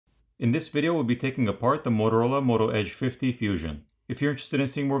In this video, we'll be taking apart the Motorola Moto Edge 50 Fusion. If you're interested in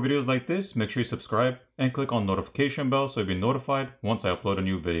seeing more videos like this, make sure you subscribe and click on the notification bell so you'll be notified once I upload a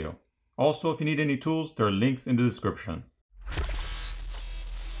new video. Also, if you need any tools, there are links in the description.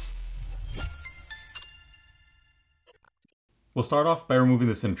 We'll start off by removing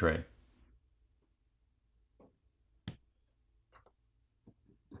the SIM tray.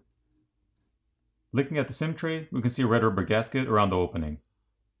 Looking at the SIM tray, we can see a red rubber gasket around the opening.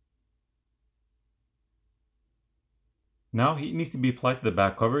 Now heat needs to be applied to the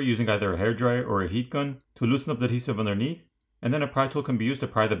back cover using either a hairdryer or a heat gun to loosen up the adhesive underneath, and then a pry tool can be used to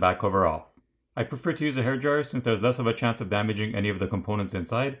pry the back cover off. I prefer to use a hairdryer since there's less of a chance of damaging any of the components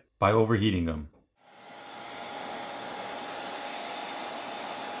inside by overheating them.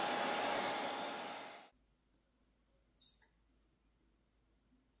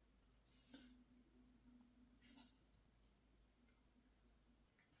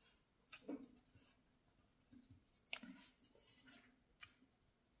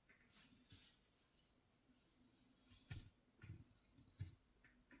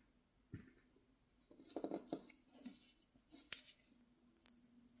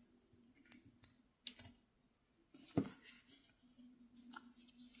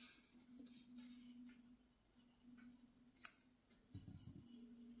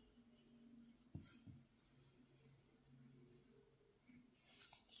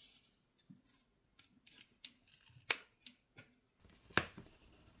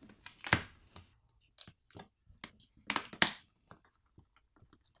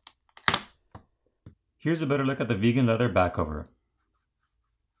 Here's a better look at the vegan leather back cover.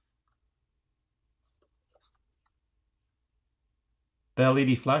 The LED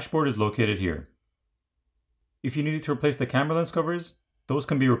flashboard is located here. If you needed to replace the camera lens covers, those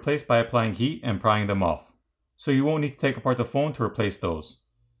can be replaced by applying heat and prying them off. So you won't need to take apart the phone to replace those.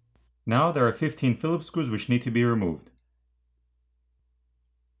 Now there are 15 Phillips screws which need to be removed.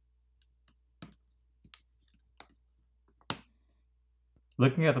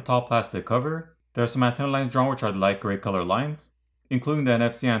 Looking at the top plastic cover, there are some antenna lines drawn which are the light gray color lines, including the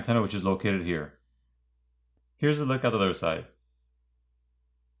NFC antenna which is located here. Here's a look at the other side.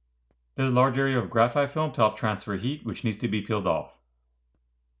 There's a large area of graphite film to help transfer heat which needs to be peeled off.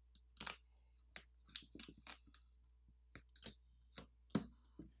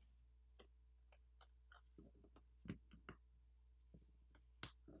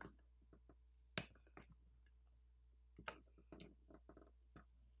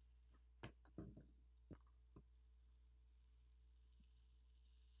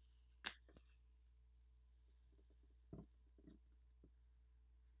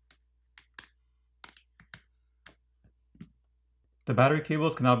 The battery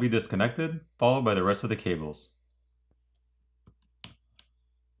cables can now be disconnected, followed by the rest of the cables.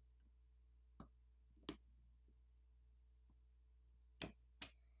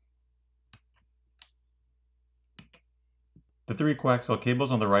 The 3 coaxial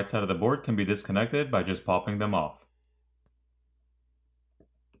cables on the right side of the board can be disconnected by just popping them off.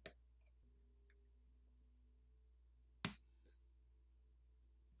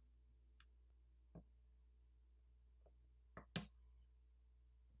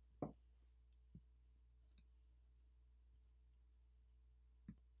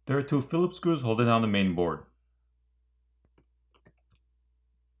 There are 2 Phillips screws holding down the main board.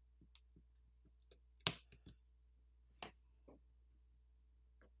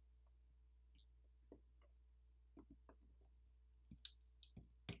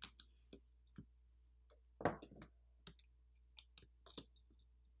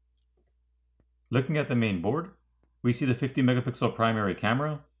 Looking at the main board, we see the 50 megapixel primary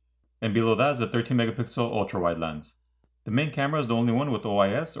camera, and below that is a 13 megapixel ultra-wide lens. The main camera is the only one with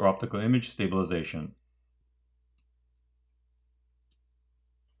OIS or optical image stabilization.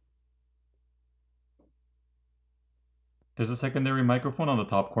 There's a secondary microphone on the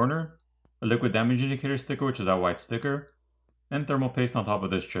top corner, a liquid damage indicator sticker which is that white sticker, and thermal paste on top of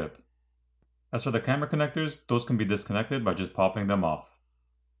this chip. As for the camera connectors, those can be disconnected by just popping them off.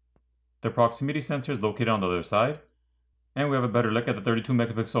 The proximity sensor is located on the other side, and we have a better look at the 32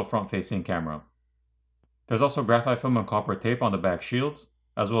 megapixel front-facing camera. There's also graphite film and copper tape on the back shields,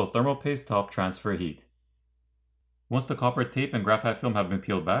 as well as thermal paste to help transfer heat. Once the copper tape and graphite film have been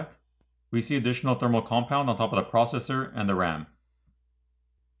peeled back, we see additional thermal compound on top of the processor and the RAM.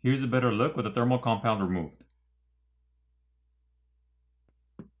 Here's a better look with the thermal compound removed.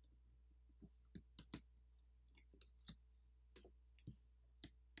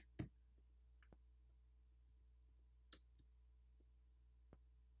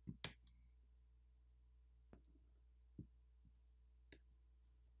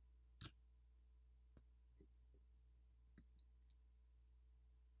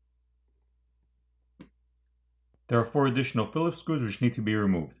 There are 4 additional Phillips screws which need to be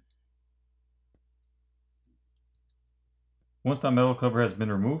removed. Once that metal cover has been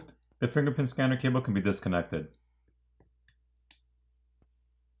removed, the fingerprint scanner cable can be disconnected.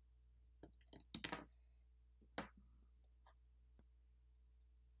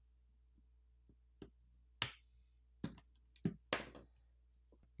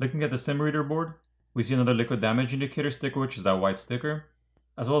 Looking at the sim reader board, we see another liquid damage indicator sticker, which is that white sticker,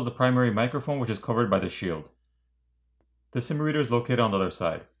 as well as the primary microphone, which is covered by the shield. The sim reader is located on the other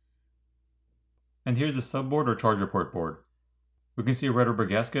side. And here's the subboard or charger port board. We can see a red rubber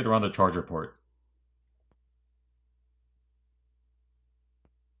gasket around the charger port.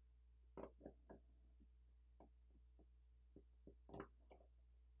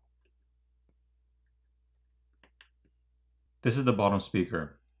 This is the bottom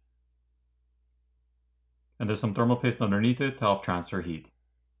speaker. And there's some thermal paste underneath it to help transfer heat.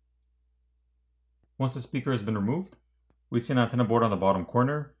 Once the speaker has been removed, we see an antenna board on the bottom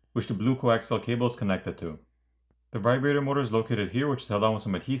corner, which the blue coaxial cable is connected to. The vibrator motor is located here, which is held on with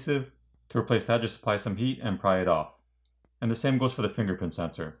some adhesive. To replace that, just apply some heat and pry it off. And the same goes for the fingerprint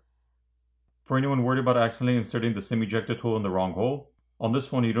sensor. For anyone worried about accidentally inserting the SIM ejector tool in the wrong hole, on this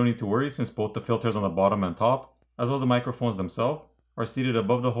phone you don't need to worry since both the filters on the bottom and top, as well as the microphones themselves, are seated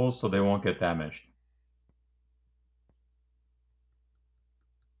above the holes so they won't get damaged.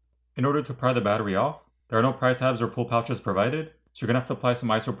 In order to pry the battery off, there are no pry tabs or pull pouches provided, so you're going to have to apply some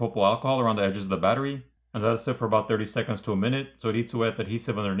isopropyl alcohol around the edges of the battery and let it sit for about 30 seconds to a minute so it eats away at the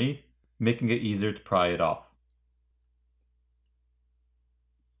adhesive underneath, making it easier to pry it off.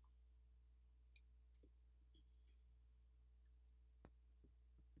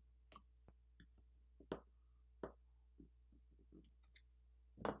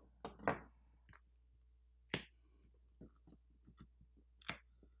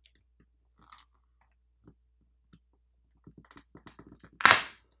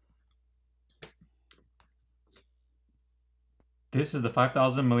 This is the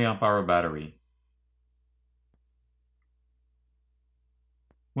 5000 mAh battery.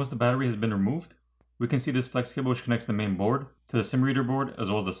 Once the battery has been removed, we can see this flex cable which connects the main board to the SIM reader board as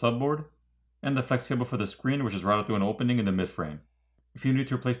well as the subboard, and the flex cable for the screen which is routed through an opening in the midframe. If you need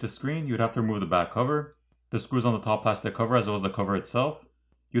to replace the screen, you would have to remove the back cover, the screws on the top plastic cover as well as the cover itself.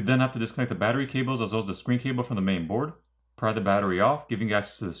 You'd then have to disconnect the battery cables as well as the screen cable from the main board, pry the battery off, giving you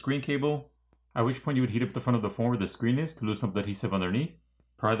access to the screen cable, at which point you would heat up the front of the phone where the screen is to loosen up the adhesive underneath,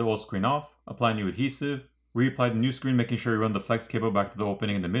 pry the old screen off, apply new adhesive, reapply the new screen making sure you run the flex cable back to the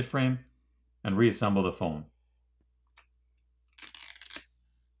opening in the midframe, and reassemble the phone.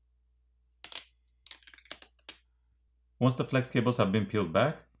 Once the flex cables have been peeled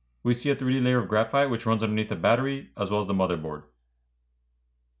back, we see a 3D layer of graphite which runs underneath the battery as well as the motherboard.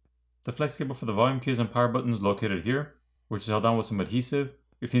 The flex cable for the volume keys and power button is located here, which is held down with some adhesive.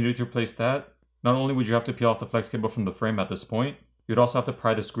 If you need to replace that, not only would you have to peel off the flex cable from the frame at this point, you'd also have to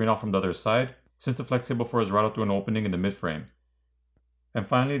pry the screen off from the other side, since the flex cable 4 is routed through an opening in the midframe. And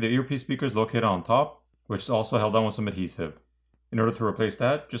finally, the earpiece speaker is located on top, which is also held down with some adhesive. In order to replace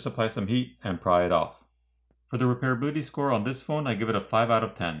that, just apply some heat and pry it off. For the repairability score on this phone, I give it a 5 out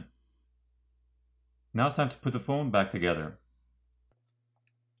of 10. Now it's time to put the phone back together.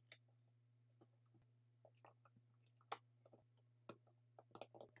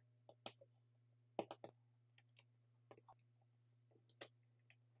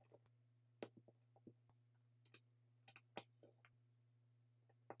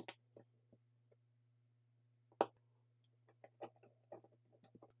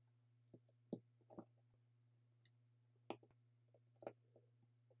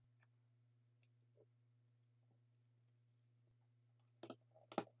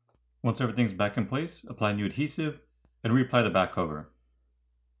 Once everything's back in place, apply new adhesive and reapply the back cover.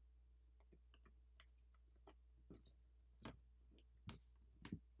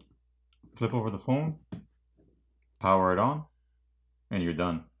 Flip over the phone, power it on, and you're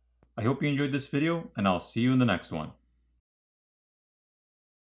done. I hope you enjoyed this video, and I'll see you in the next one.